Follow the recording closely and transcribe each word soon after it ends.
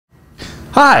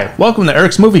Hi, welcome to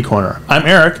Eric's Movie Corner. I'm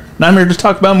Eric, and I'm here to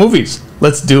talk about movies.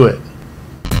 Let's do it.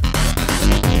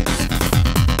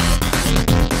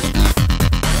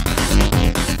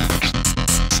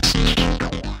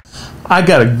 I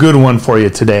got a good one for you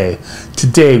today.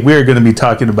 Today we're going to be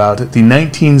talking about the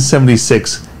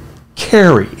 1976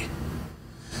 Carrie.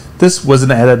 This was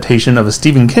an adaptation of a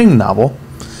Stephen King novel,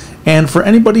 and for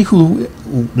anybody who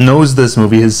knows this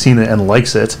movie, has seen it and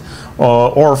likes it,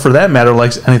 or for that matter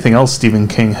likes anything else Stephen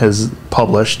King has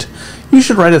published, you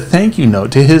should write a thank you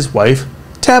note to his wife,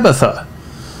 Tabitha.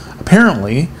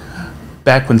 Apparently,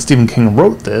 back when Stephen King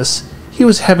wrote this, he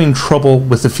was having trouble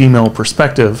with the female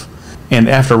perspective, and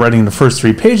after writing the first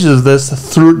 3 pages of this,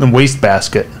 threw it in the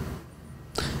wastebasket.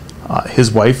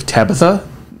 His wife, Tabitha,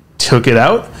 took it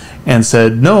out and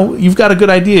said, "No, you've got a good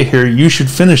idea here. You should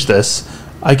finish this.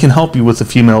 I can help you with the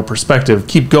female perspective.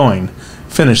 Keep going.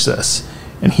 Finish this."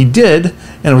 And he did,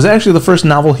 and it was actually the first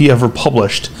novel he ever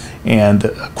published,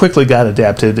 and quickly got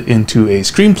adapted into a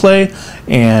screenplay,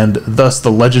 and thus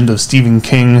the legend of Stephen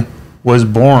King was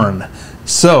born.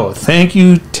 So, thank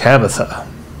you, Tabitha.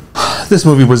 This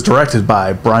movie was directed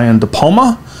by Brian De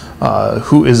Palma,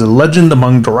 who is a legend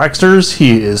among directors.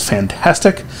 He is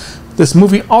fantastic. This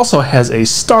movie also has a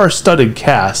star-studded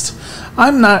cast.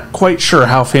 I'm not quite sure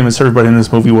how famous everybody in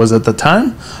this movie was at the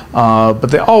time,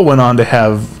 but they all went on to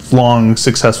have long,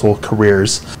 successful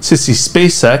careers. Sissy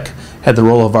Spacek had the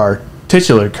role of our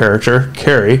titular character,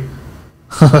 Carrie.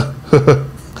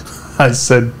 I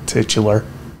said titular.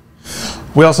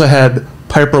 We also had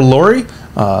Piper Laurie,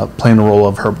 playing the role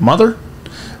of her mother.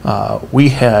 We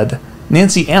had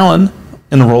Nancy Allen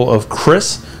in the role of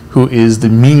Chris, who is the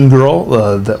mean girl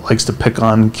that likes to pick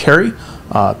on Carrie.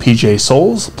 PJ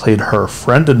Souls played her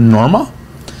friend Norma.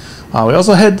 We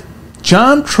also had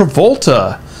John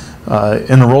Travolta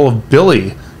in the role of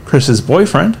Billy, Chris's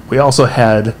boyfriend. We also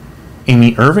had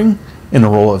Amy Irving in the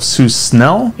role of Sue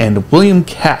Snell, and William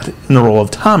Catt in the role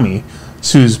of Tommy,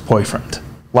 Sue's boyfriend.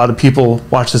 A lot of people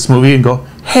watch this movie and go,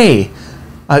 "Hey,"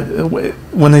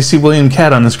 when they see William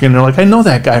Catt on the screen, they're like, "I know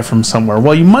that guy from somewhere."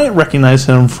 Well, you might recognize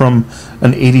him from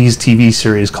an 80s TV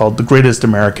series called The Greatest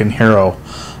American Hero,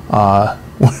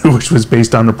 which was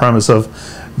based on the premise of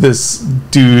this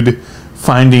dude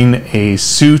finding a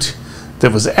suit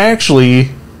that was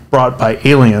actually brought by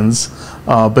aliens,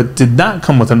 but did not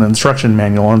come with an instruction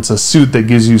manual. It's a suit that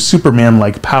gives you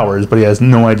Superman-like powers, but he has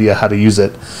no idea how to use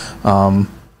it.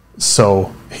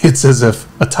 So it's as if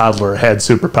a toddler had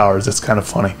superpowers. It's kind of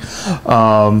funny.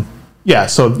 Yeah,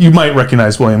 so you might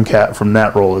recognize William Catt from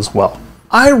that role as well.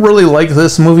 I really like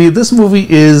this movie. This movie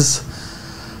is,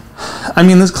 I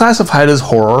mean, it's classified as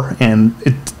horror, and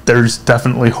there's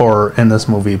definitely horror in this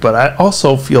movie, but I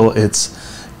also feel it's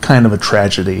kind of a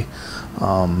tragedy.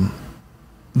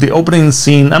 The opening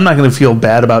scene, I'm not going to feel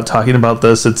bad about talking about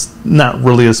this. It's not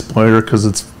really a spoiler because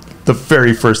it's the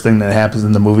very first thing that happens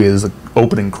in the movie is the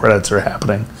opening credits are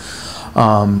happening.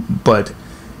 But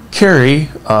Carrie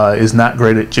is not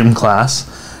great at gym class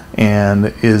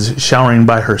and is showering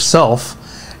by herself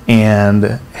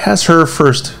and has her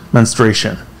first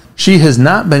menstruation. She has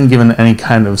not been given any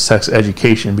kind of sex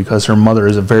education because her mother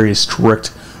is a very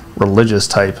strict religious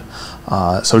type.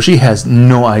 So she has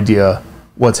no idea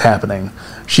what's happening.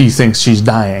 She thinks she's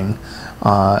dying.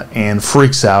 And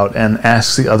freaks out and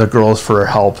asks the other girls for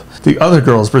help. The other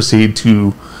girls proceed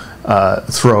to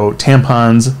throw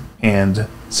tampons and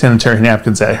sanitary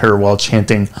napkins at her while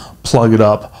chanting, "Plug it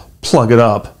up, plug it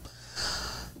up."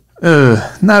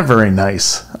 Not very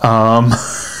nice.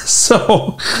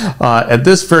 So at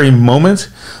this very moment,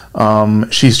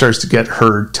 she starts to get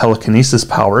her telekinesis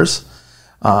powers.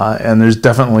 And there's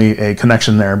definitely a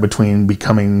connection there between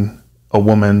becoming a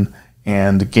woman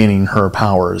and gaining her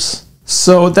powers.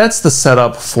 So that's the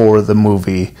setup for the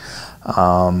movie.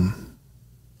 I'm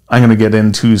going to get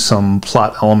into some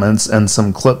plot elements and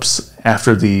some clips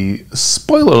after the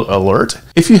spoiler alert.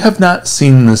 If you have not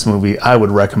seen this movie, I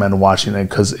would recommend watching it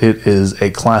because it is a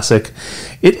classic.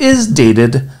 It is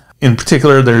dated. In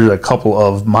particular, there's a couple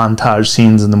of montage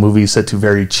scenes in the movie set to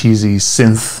very cheesy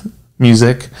synth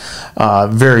music,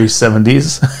 very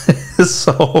 70s.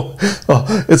 So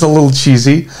it's a little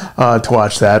cheesy to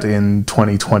watch that in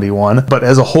 2021. But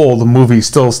as a whole, the movie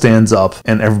still stands up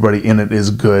and everybody in it is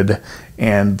good.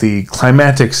 And the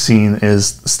climactic scene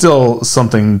is still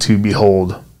something to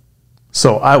behold.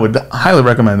 So I would highly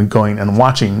recommend going and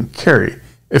watching Carrie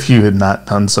if you had not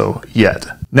done so yet.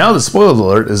 Now the spoiler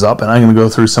alert is up and I'm going to go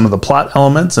through some of the plot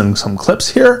elements and some clips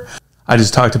here. I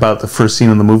just talked about the first scene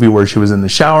in the movie where she was in the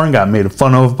shower and got made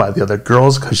fun of by the other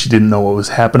girls because she didn't know what was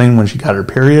happening when she got her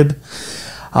period.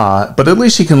 But at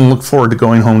least she can look forward to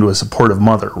going home to a supportive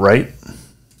mother, right?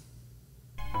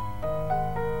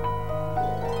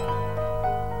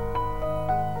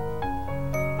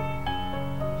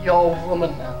 You're a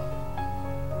woman now.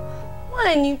 Why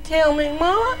didn't you tell me,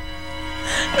 Mama?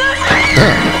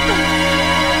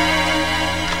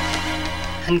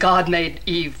 And God made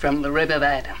Eve from the rib of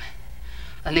Adam.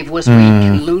 And Eve was weak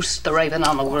and loosed the raven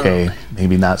on the world. Okay,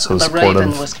 maybe not so the supportive.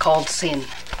 raven was called sin.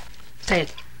 Say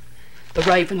it. The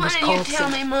raven was called sin. Why didn't you tell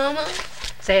me, Mama?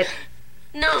 Say it.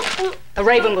 No. The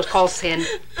raven was called sin.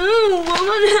 Ooh, woman.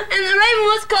 And the raven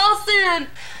was called sin.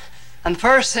 And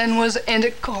first sin was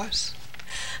intercourse.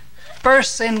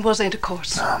 First sin was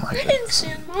intercourse. Oh my I didn't goodness.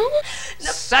 sin, Mama.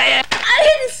 No, Say it. I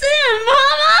didn't sin,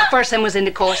 Mama. First sin was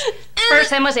intercourse. First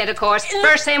sin was intercourse.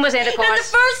 First sin was And the intercourse.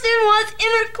 first sin was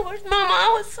intercourse. Mama, I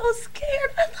was so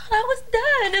scared. I thought I was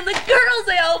dying. And the girls,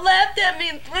 they all laughed at me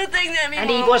and threw things at me, And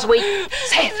Mama. Eve was weak.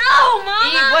 Say it. No,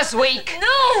 Mama. Eve was weak.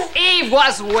 No. Eve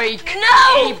was weak.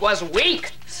 No. Eve was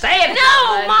weak. Say it. No,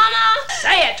 Helen. Mama.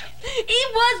 Say it.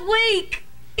 Eve was weak.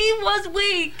 Eve was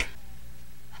weak.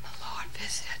 And the Lord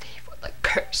visited Eve with a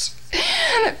curse.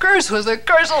 And the curse was a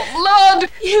curse of blood.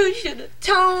 You should have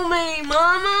told me,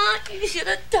 Mama. You should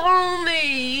have told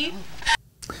me.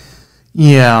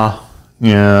 Yeah,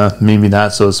 maybe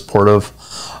not so supportive.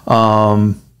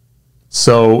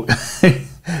 So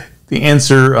the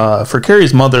answer for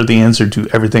Carrie's mother, the answer to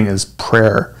everything is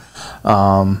prayer.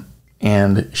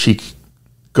 And she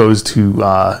goes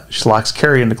to, she locks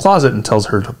Carrie in the closet and tells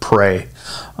her to pray.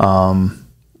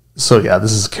 So yeah,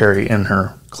 this is Carrie in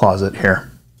her closet here.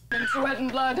 Sweat and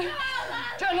blood.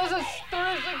 Genesis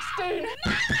 3:16.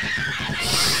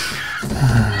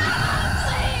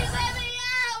 Please let me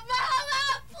out, Mama.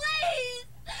 Please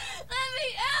let me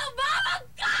out, Mama.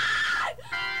 God.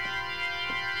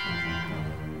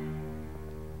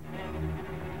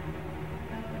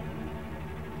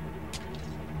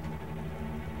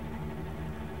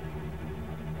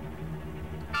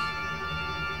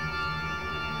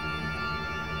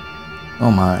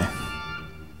 Oh my.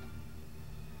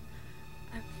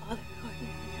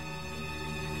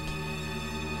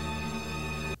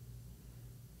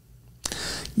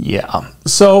 Yeah,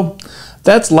 so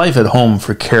that's life at home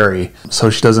for Carrie. So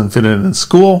she doesn't fit in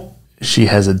school. She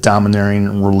has a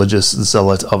domineering religious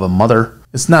zealot of a mother.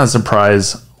 It's not a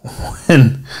surprise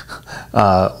when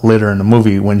later in the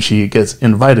movie, when she gets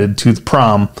invited to the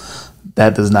prom,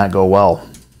 that does not go well.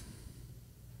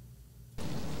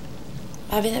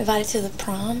 I've been invited to the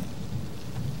prom.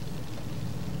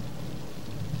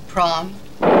 Prom.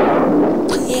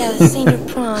 Yeah, the senior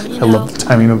prom. You know, I love the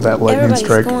timing of that lightning everybody's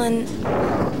strike. going.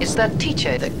 It's that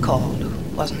teacher that called,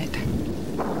 wasn't it?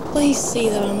 Please see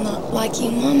that I'm not like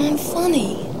you, Mom. I'm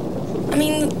funny. I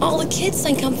mean, all the kids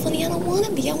think I'm funny. I don't want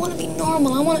to be. I want to be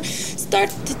normal. I want to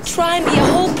start to try and be a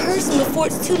whole person before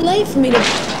it's too late for me to.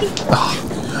 Oh,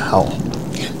 hell.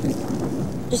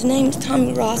 His name's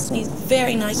Tommy Ross, and he's a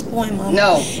very nice boy, Mom.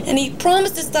 No. And he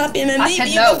promised to stop in and I meet said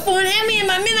me no. before and hand me in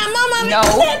my minute. Mama, I've No,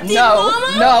 accepted, no,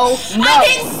 Mama. no, no. I've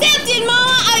accepted,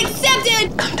 Mama. I've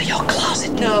accepted. Come to your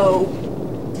closet. No.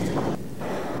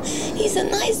 He's a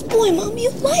nice boy, Mom.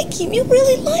 You like him. You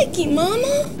really like him,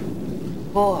 Mama.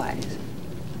 Boys.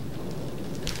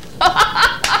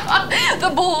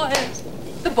 The boys.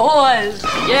 The boys.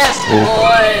 Yes,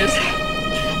 boys.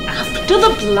 After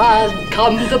the blood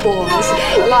come the boys,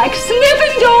 like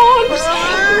sniffing dogs,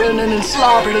 grinning and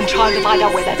slobbering and trying to find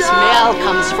out where that smell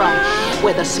comes from.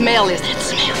 Where the smell is, that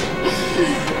smell.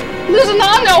 Listen,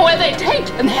 I know where they take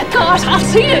and that cars. I've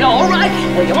seen it all right.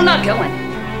 Well, you're not going.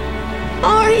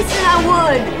 Already said I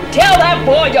would. Tell that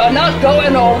boy you're not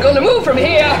going or we're going to move from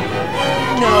here.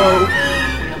 No.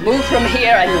 You'll move from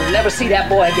here and you'll never see that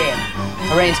boy again.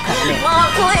 The rain's coming in. Mom,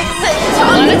 please sit and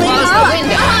talk to me. Close the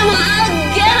window. Mama,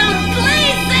 I'll get him.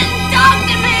 Please sit and talk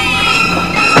to me.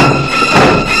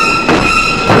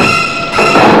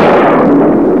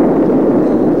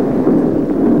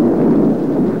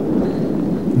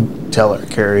 Tell her,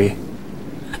 Carrie.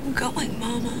 I'm going,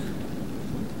 Mama.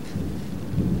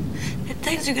 And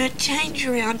things are going to change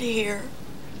around here.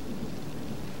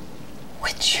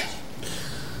 Which?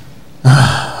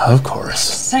 Of course.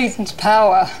 Satan's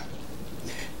power.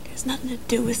 It's nothing to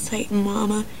do with Satan,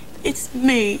 Mama. It's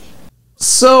me.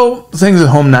 So things at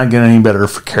home not getting any better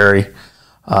for Carrie.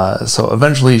 So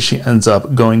eventually she ends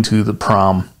up going to the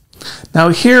prom. Now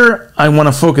here I want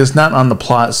to focus not on the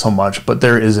plot so much, but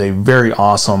there is a very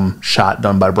awesome shot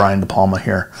done by Brian De Palma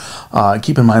here.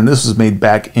 Keep in mind this was made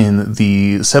back in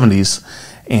the 70s,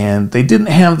 and they didn't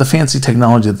have the fancy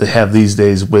technology that they have these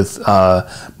days with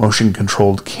motion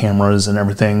controlled cameras and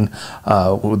everything,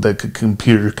 that could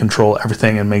computer control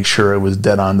everything and make sure it was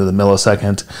dead on to the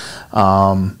millisecond.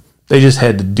 They just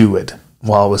had to do it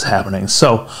while it was happening.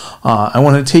 So I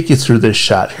want to take you through this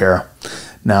shot here.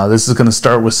 Now, this is going to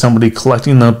start with somebody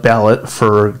collecting the ballot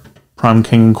for prom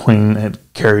king and queen at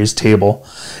Carrie's table.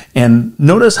 And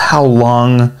notice how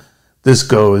long this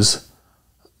goes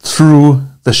through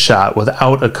the shot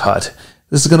without a cut.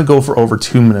 This is going to go for over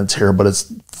 2 minutes here, but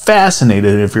it's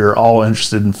fascinating if you're all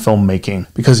interested in filmmaking,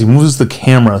 because he moves the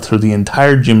camera through the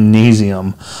entire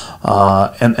gymnasium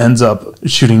and ends up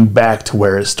shooting back to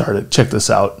where it started. Check this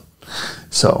out.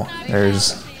 So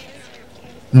there's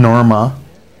Norma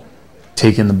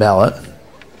taking the ballot.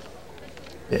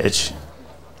 Bitch.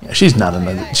 Yeah, she's not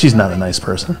a nice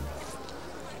person.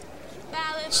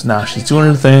 So now she's doing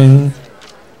her thing.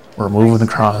 We're moving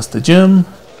across the gym.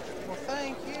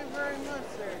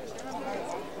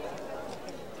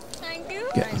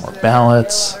 Getting more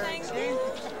ballots.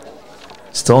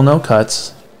 Still no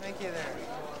cuts.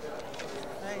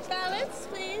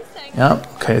 Yep.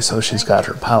 Okay, so she's got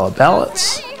her pile of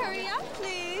ballots.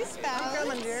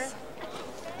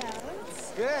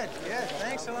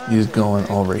 He's going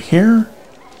over here.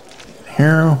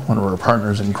 Here, one of our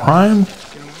partners in crime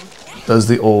does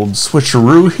the old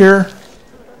switcheroo here.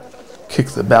 Kick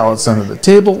the ballots under the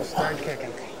table.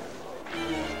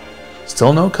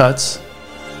 Still no cuts.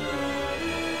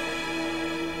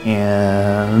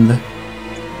 And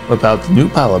whip out the new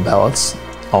pile of ballots,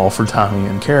 all for Tommy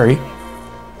and Carrie.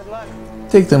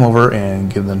 Take them over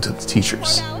and give them to the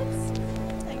teachers.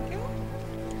 Thank you.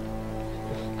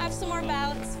 I have some more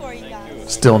ballots for you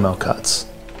guys. Still no cuts.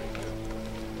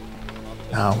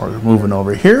 Now we're moving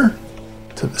over here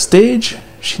to the stage.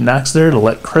 She knocks there to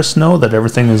let Chris know that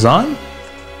everything is on.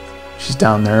 She's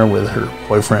down there with her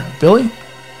boyfriend Billy.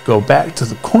 Go back to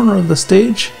the corner of the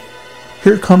stage.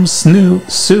 Here comes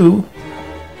Sue.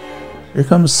 Here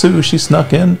comes Sue. She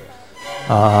snuck in.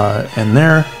 And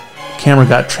there, the camera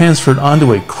got transferred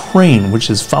onto a crane,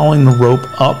 which is following the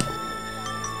rope up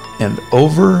and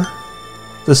over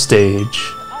the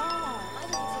stage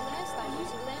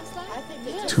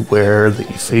to where the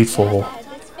fateful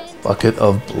bucket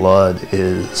of blood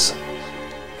is,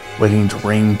 waiting to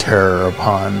rain terror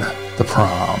upon the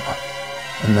prom.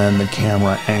 And then the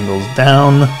camera angles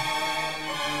down.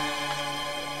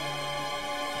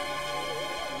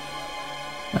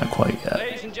 Not quite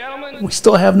yet. We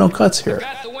still have no cuts here.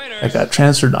 I got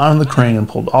transferred onto the crane and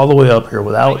pulled all the way up here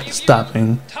without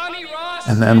stopping.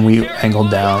 And then we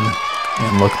angled down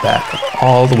and look back,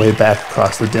 all the way back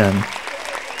across the den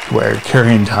to where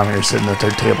Carrie and Tommy are sitting at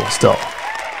their table still.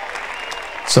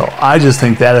 So I just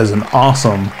think that is an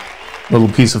awesome little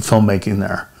piece of filmmaking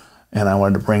there. And I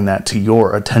wanted to bring that to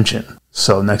your attention.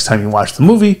 So next time you watch the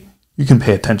movie, you can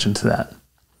pay attention to that.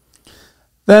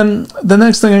 Then the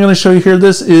next thing I'm going to show you here,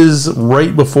 this is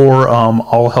right before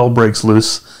all hell breaks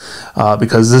loose,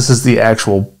 because this is the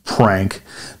actual prank.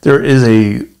 There is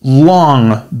a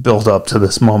long build up to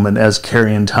this moment as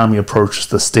Carrie and Tommy approach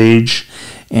the stage,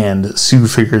 and Sue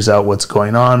figures out what's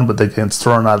going on, but then gets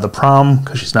thrown out of the prom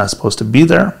because she's not supposed to be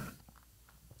there.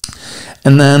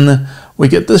 And then we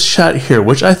get this shot here,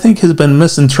 which I think has been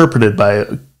misinterpreted by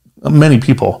many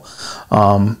people.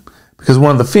 Because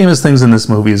one of the famous things in this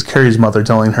movie is Carrie's mother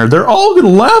telling her, "They're all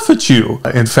going to laugh at you."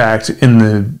 In fact, in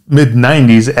the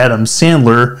mid-90s, Adam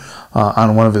Sandler,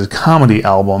 on one of his comedy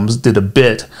albums, did a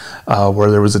bit where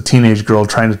there was a teenage girl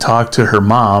trying to talk to her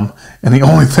mom, and the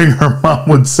only thing her mom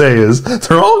would say is,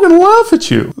 "They're all going to laugh at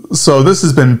you." So this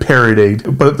has been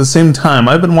parodied, but at the same time,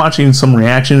 I've been watching some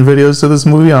reaction videos to this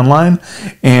movie online,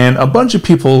 and a bunch of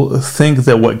people think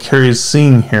that what Carrie is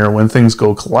seeing here when things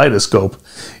go kaleidoscope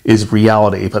is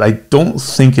reality, but I don't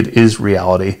think it is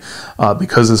reality,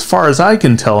 because as far as I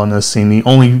can tell in this scene, the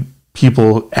only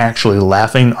people actually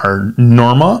laughing are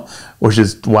Norma, which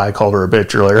is why I called her a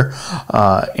bitch earlier,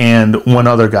 and one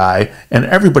other guy, and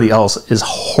everybody else is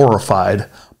horrified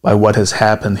by what has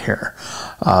happened here.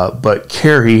 But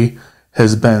Carrie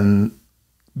has been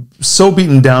so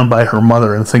beaten down by her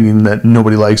mother and thinking that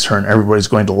nobody likes her and everybody's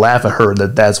going to laugh at her,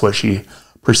 that that's what she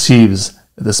perceives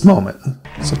at this moment.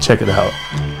 So check it out.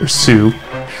 There's Sue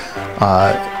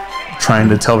trying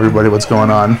to tell everybody what's going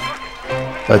on,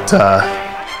 but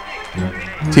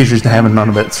teacher's having none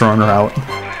of it, throwing her out.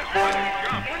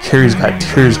 Carrie's got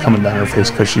tears coming down her face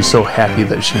because she's so happy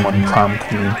that she won prom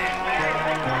queen.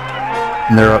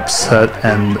 And they're upset,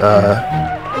 and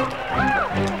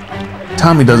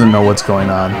Tommy doesn't know what's going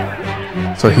on,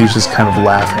 so he's just kind of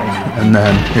laughing. And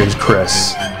then here's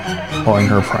Chris pulling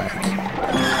her prank.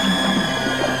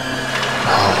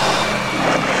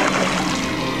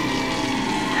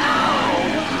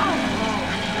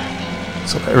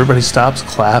 So everybody stops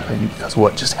clapping because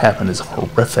what just happened is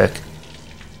horrific.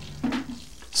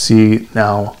 See,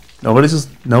 now nobody's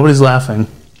laughing.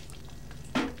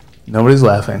 Nobody's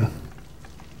laughing.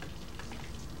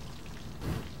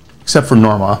 except for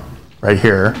Norma right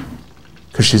here,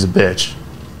 because she's a bitch.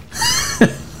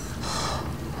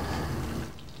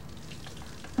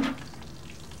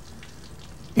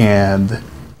 And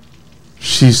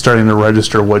she's starting to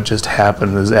register what just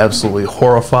happened, is absolutely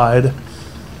horrified.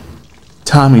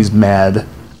 Tommy's mad.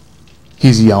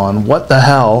 He's yelling, "What the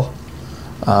hell?"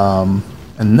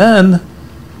 And then,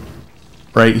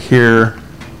 right here,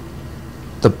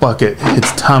 the bucket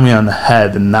hits Tommy on the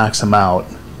head and knocks him out.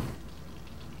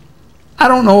 I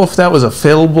don't know if that was a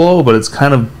fatal blow, but it's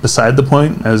kind of beside the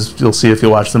point, as you'll see if you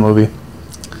watch the movie.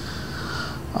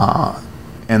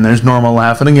 And there's Norma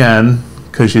laughing again,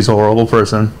 because she's a horrible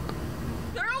person.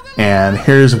 And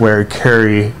here's where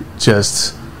Carrie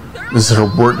just, this is her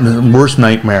worst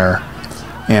nightmare.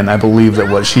 And I believe that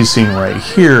what she's seeing right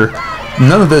here,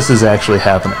 none of this is actually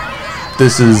happening.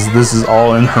 This is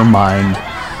all in her mind,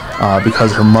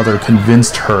 because her mother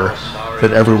convinced her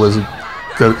that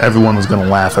everyone was going to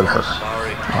laugh at her.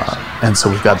 And so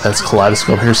we've got that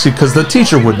kaleidoscope here. See, because the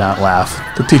teacher would not laugh.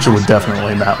 The teacher would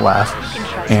definitely not laugh.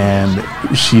 And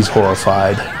she's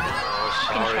horrified.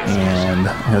 And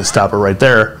I'm going to stop it right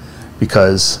there,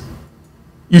 because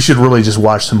you should really just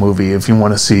watch the movie if you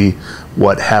want to see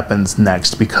what happens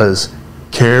next, because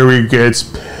Carrie gets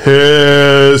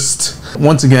pissed.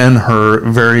 Once again, her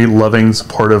very loving,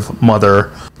 supportive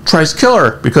mother tries to kill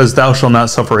her, because thou shalt not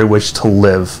suffer a witch to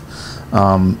live.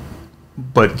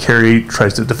 But Carrie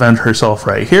tries to defend herself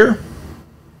right here,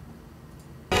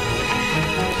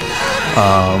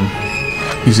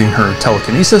 using her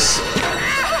telekinesis,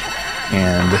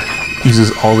 and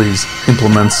uses all these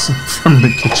implements from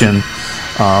the kitchen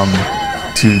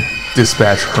to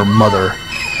dispatch her mother.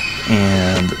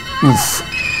 And oof,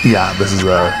 yeah, this is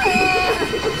a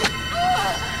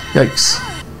yikes.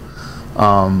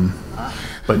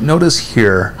 But notice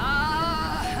here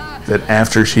that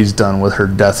after she's done with her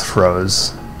death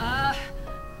throes,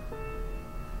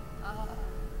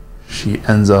 she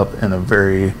ends up in a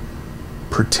very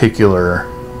particular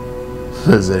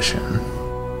position.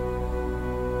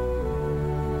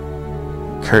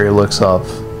 Carrie looks up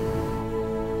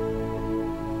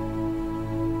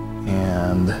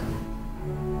and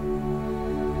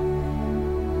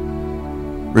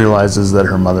realizes that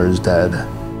her mother is dead,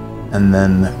 and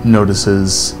then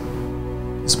notices,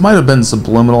 this might have been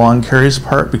subliminal on Carrie's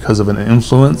part because of an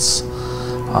influence,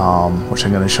 which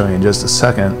I'm going to show you in just a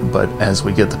second, but as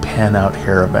we get the pan out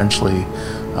here, eventually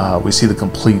we see the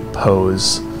complete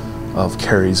pose of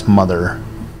Carrie's mother.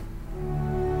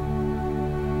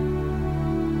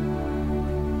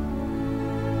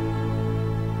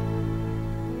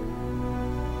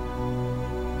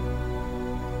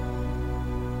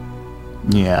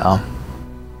 Yeah.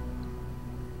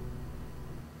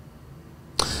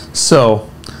 So,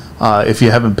 if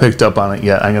you haven't picked up on it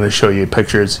yet, I'm going to show you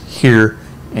pictures here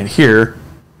and here.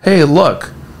 Hey,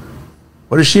 look.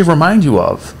 What does she remind you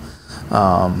of?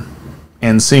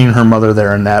 And seeing her mother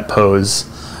there in that pose,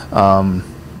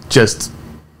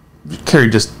 Carrie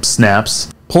just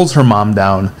snaps, pulls her mom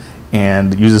down,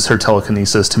 and uses her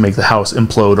telekinesis to make the house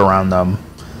implode around them.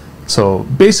 So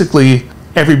basically,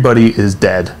 everybody is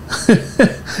dead,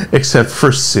 except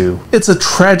for Sue. It's a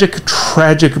tragic,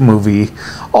 tragic movie.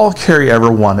 All Carrie ever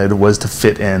wanted was to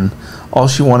fit in. All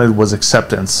she wanted was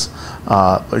acceptance,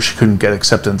 but she couldn't get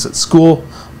acceptance at school.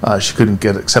 She couldn't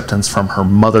get acceptance from her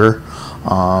mother,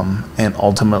 and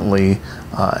ultimately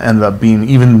ended up being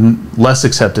even less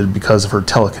accepted because of her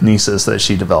telekinesis that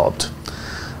she developed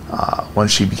when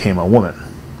she became a woman.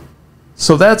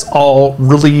 So that's all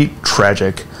really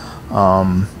tragic.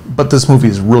 But this movie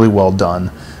is really well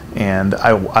done, and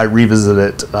I revisit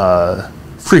it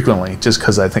frequently just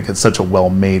because I think it's such a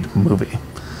well-made movie.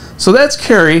 So that's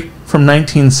Carrie from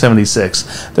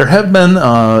 1976.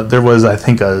 There was, I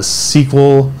think, a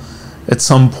sequel at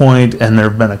some point, and there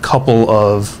have been a couple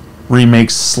of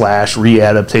remakes /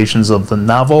 readaptations of the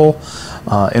novel.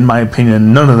 In my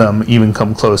opinion, none of them even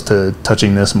come close to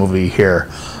touching this movie here.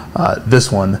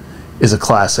 This one is a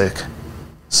classic.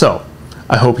 So,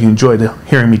 I hope you enjoyed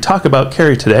hearing me talk about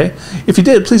Carrie today. If you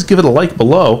did, please give it a like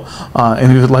below. And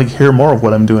if you'd like to hear more of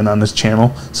what I'm doing on this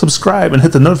channel, subscribe and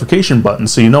hit the notification button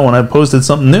so you know when I've posted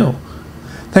something new.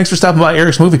 Thanks for stopping by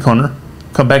Eric's Movie Corner.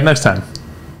 Come back next time.